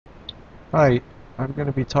Hi, I'm going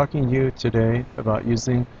to be talking to you today about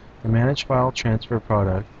using the Manage File Transfer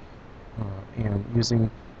product and using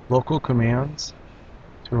local commands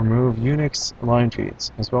to remove UNIX line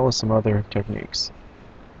feeds, as well as some other techniques.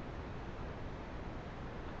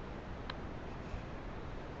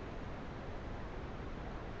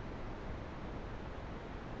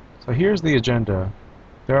 So here's the agenda.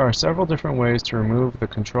 There are several different ways to remove the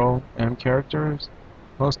control M characters.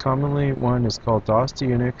 Most commonly, one is called DOS to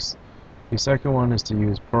UNIX. The second one is to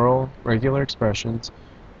use Perl regular expressions.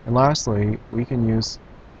 And lastly, we can use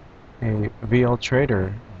a VL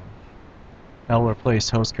Trader replace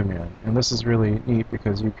host command. And this is really neat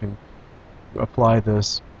because you can apply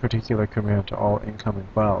this particular command to all incoming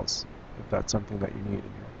files if that's something that you need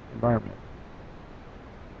in your environment.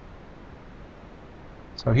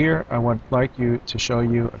 So here I would like to show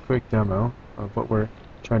you a quick demo of what we're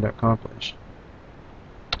trying to accomplish.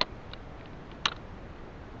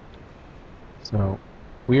 So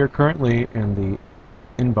we are currently in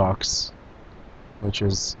the inbox, which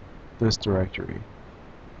is this directory.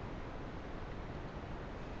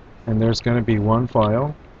 And there's going to be one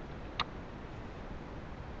file.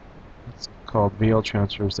 It's called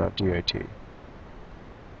vltransfers.dat.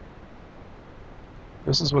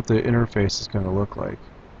 This is what the interface is going to look like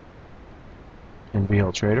in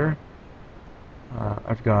VL Trader.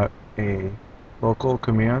 I've got a local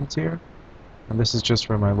command here, and this is just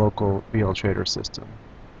for my local VL Trader system.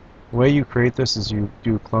 The way you create this is you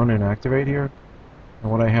do clone and activate here,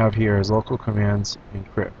 and what I have here is local commands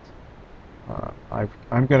encrypt.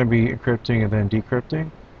 I'm going to be encrypting and then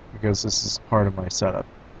decrypting because this is part of my setup.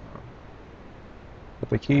 But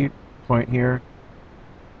the key point here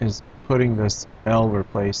is putting this L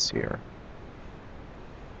replace here.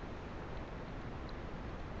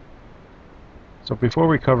 So before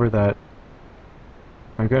we cover that,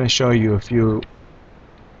 I'm going to show you a few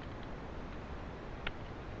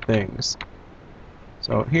things.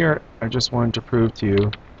 So here I just wanted to prove to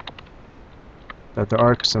you that there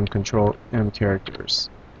are some control M characters.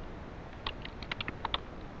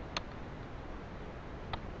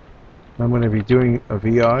 I'm going to be doing a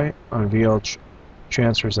VI on VL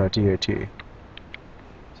transfers.dat.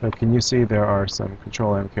 So can you see there are some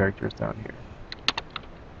control M characters down here?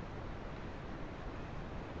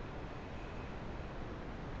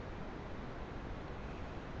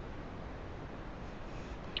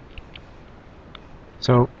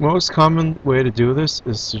 So most common way to do this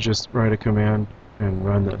is to just write a command and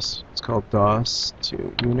run this. It's called DOS to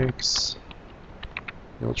UNIX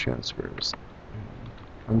VL transfers.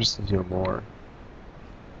 I'm just going to do more.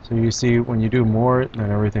 So you see when you do more, then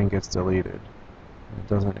everything gets deleted. It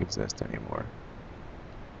doesn't exist anymore.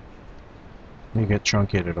 You get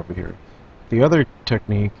truncated over here. The other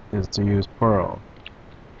technique is to use Perl.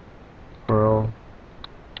 Perl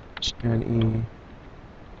NE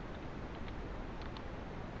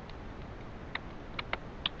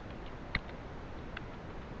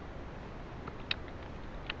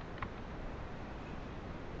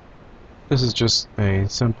This is just a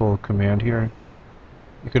simple command here.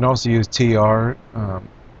 You can also use tr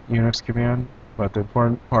Unix command, but the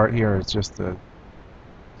important part here is just to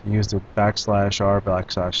use the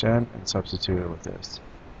 \r/n and substitute it with this.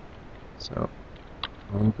 So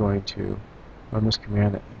I'm going to run this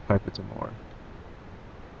command and pipe it to more.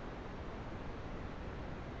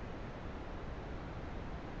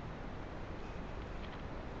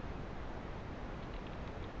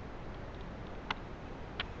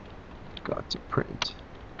 Got to print.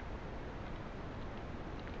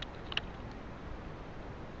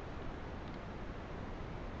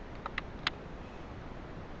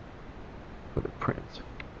 Put a print.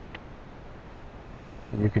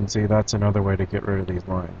 And you can see that's another way to get rid of these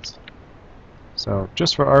lines. So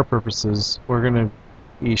just for our purposes, we're going to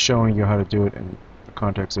be showing you how to do it in the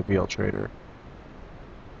context of VL Trader.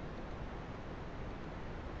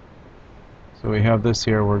 So we have this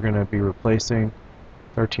here, we're going to be replacing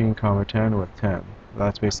 13, 10 with 10.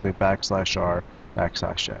 That's basically \r/n.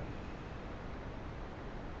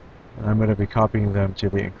 And I'm going to be copying them to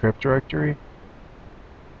the encrypt directory.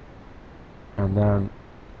 And then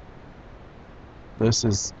this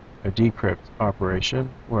is a decrypt operation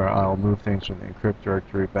where I'll move things from the encrypt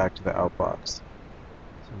directory back to the outbox.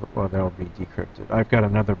 So they'll be decrypted. I've got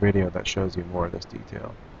another video that shows you more of this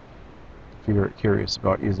detail if you're curious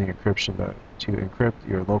about using encryption to encrypt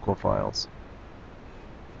your local files.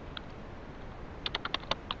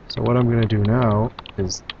 So what I'm going to do now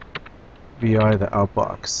is VI the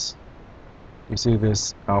outbox. You see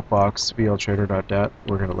this outbox vltrader.dat?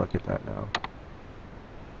 We're going to look at that now.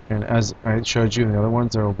 And as I showed you in the other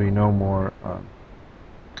ones, there will be no more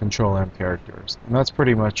control M characters. And that's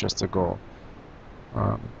pretty much just the goal.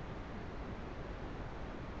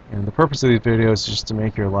 And the purpose of these videos is just to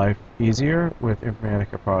make your life easier with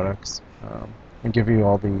Informatica products and give you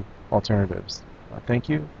all the alternatives. Thank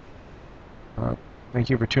you. Thank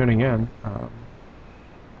you for tuning in.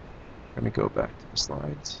 Let me go back to the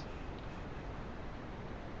slides.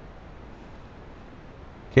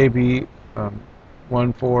 KB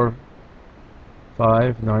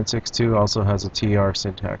 145962 also has a TR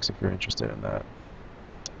syntax if you're interested in that.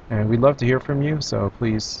 And we'd love to hear from you, so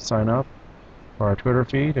please sign up for our Twitter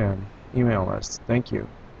feed and email us. Thank you.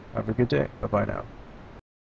 Have a good day. Bye-bye now.